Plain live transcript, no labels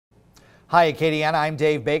Hi, Acadiana. I'm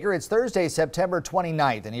Dave Baker. It's Thursday, September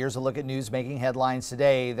 29th, and here's a look at news making headlines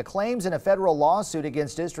today. The claims in a federal lawsuit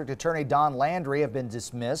against District Attorney Don Landry have been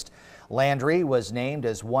dismissed. Landry was named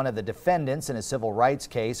as one of the defendants in a civil rights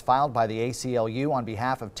case filed by the ACLU on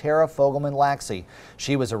behalf of Tara Fogelman-Laxey.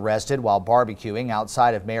 She was arrested while barbecuing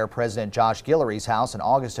outside of Mayor President Josh Guillory's house in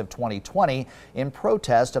August of 2020 in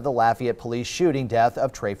protest of the Lafayette police shooting death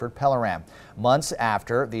of Trayford Pellerin. Months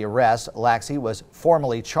after the arrest, Laxey was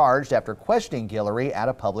formally charged after questioning Guillory at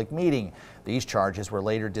a public meeting. These charges were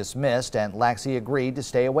later dismissed, and Laxey agreed to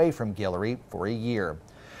stay away from Guillory for a year.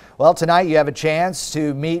 Well, tonight you have a chance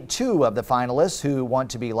to meet two of the finalists who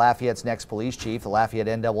want to be Lafayette's next police chief. The Lafayette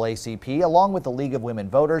NAACP, along with the League of Women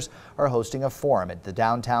Voters, are hosting a forum at the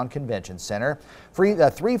Downtown Convention Center. Three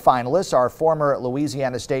finalists are former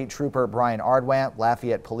Louisiana State Trooper Brian Ardwant,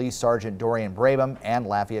 Lafayette Police Sergeant Dorian Brabham, and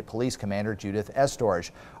Lafayette Police Commander Judith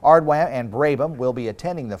Estorge. Ardwant and Brabham will be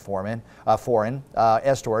attending the forum.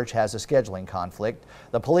 Estorge has a scheduling conflict.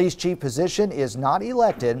 The police chief position is not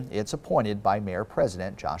elected. It's appointed by Mayor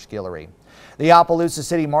President Josh Guillory. The Opelousas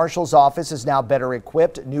City Marshal's office is now better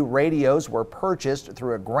equipped. New radios were purchased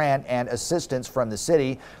through a grant and assistance from the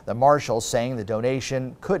city. The Marshal saying the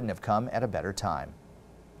donation couldn't have come at a better time.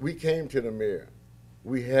 We came to the mayor.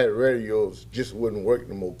 We had radios, just wouldn't work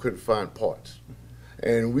no more, couldn't find parts.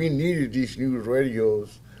 And we needed these new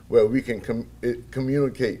radios where we can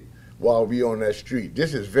communicate while we on that street.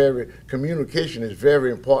 Communication is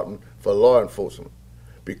very important for law enforcement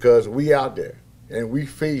because we out there and we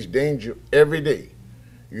face danger every day,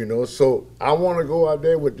 you know. So I want to go out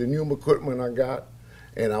there with the new equipment I got,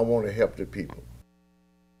 and I want to help the people.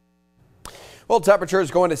 Well, temperature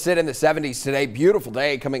is going to sit in the 70s today. Beautiful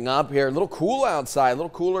day coming up here. A little cool outside, a little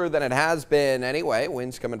cooler than it has been anyway.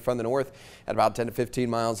 Winds coming from the north at about 10 to 15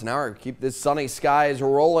 miles an hour. Keep this sunny skies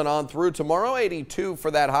rolling on through tomorrow. 82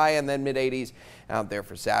 for that high and then mid 80s out there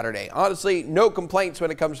for Saturday. Honestly, no complaints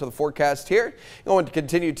when it comes to the forecast here. Going to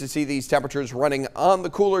continue to see these temperatures running on the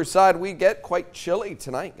cooler side. We get quite chilly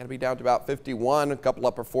tonight. Going to be down to about 51, a couple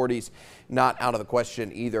upper 40s. Not out of the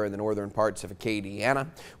question either in the northern parts of Acadiana.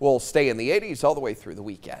 We'll stay in the 80s all the way through the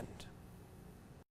weekend.